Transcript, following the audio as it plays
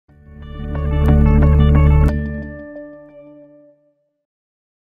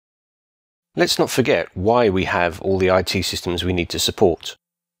Let's not forget why we have all the IT systems we need to support.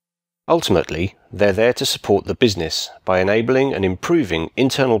 Ultimately, they're there to support the business by enabling and improving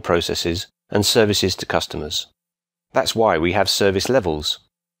internal processes and services to customers. That's why we have service levels.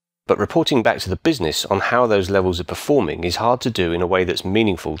 But reporting back to the business on how those levels are performing is hard to do in a way that's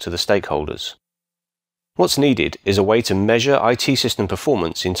meaningful to the stakeholders. What's needed is a way to measure IT system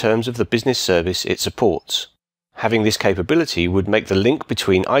performance in terms of the business service it supports. Having this capability would make the link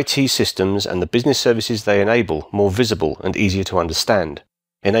between IT systems and the business services they enable more visible and easier to understand,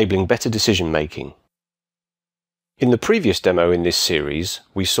 enabling better decision-making. In the previous demo in this series,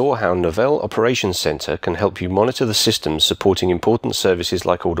 we saw how Novell Operations Center can help you monitor the systems supporting important services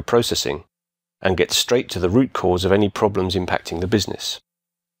like order processing, and get straight to the root cause of any problems impacting the business.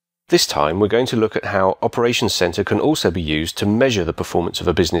 This time we're going to look at how Operations Center can also be used to measure the performance of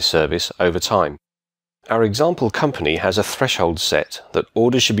a business service over time. Our example company has a threshold set that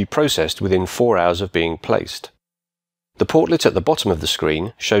orders should be processed within 4 hours of being placed. The portlet at the bottom of the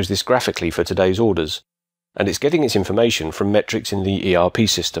screen shows this graphically for today's orders, and it's getting its information from metrics in the ERP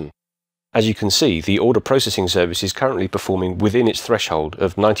system. As you can see, the order processing service is currently performing within its threshold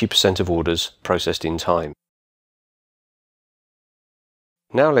of 90% of orders processed in time.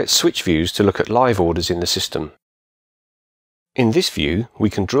 Now let's switch views to look at live orders in the system. In this view, we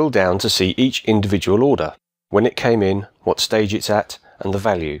can drill down to see each individual order, when it came in, what stage it's at, and the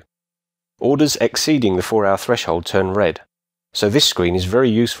value. Orders exceeding the 4-hour threshold turn red, so this screen is very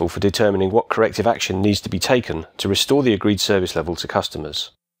useful for determining what corrective action needs to be taken to restore the agreed service level to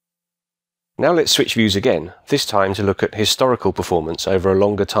customers. Now let's switch views again, this time to look at historical performance over a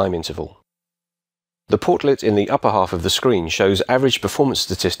longer time interval. The portlet in the upper half of the screen shows average performance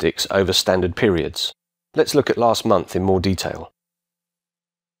statistics over standard periods. Let's look at last month in more detail.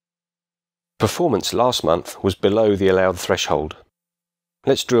 Performance last month was below the allowed threshold.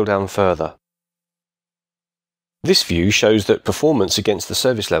 Let's drill down further. This view shows that performance against the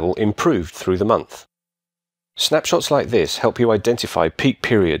service level improved through the month. Snapshots like this help you identify peak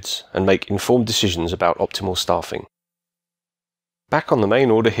periods and make informed decisions about optimal staffing. Back on the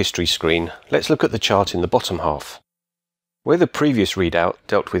main order history screen, let's look at the chart in the bottom half. Where the previous readout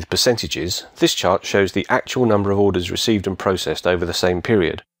dealt with percentages, this chart shows the actual number of orders received and processed over the same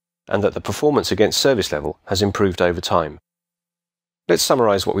period, and that the performance against service level has improved over time. Let's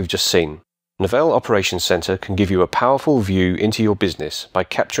summarize what we've just seen. Novell Operations Center can give you a powerful view into your business by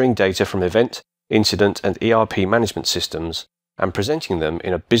capturing data from event, incident, and ERP management systems and presenting them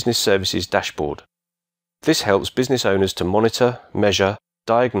in a business services dashboard. This helps business owners to monitor, measure,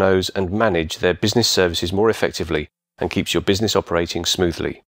 diagnose, and manage their business services more effectively and keeps your business operating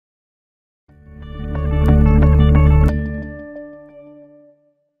smoothly.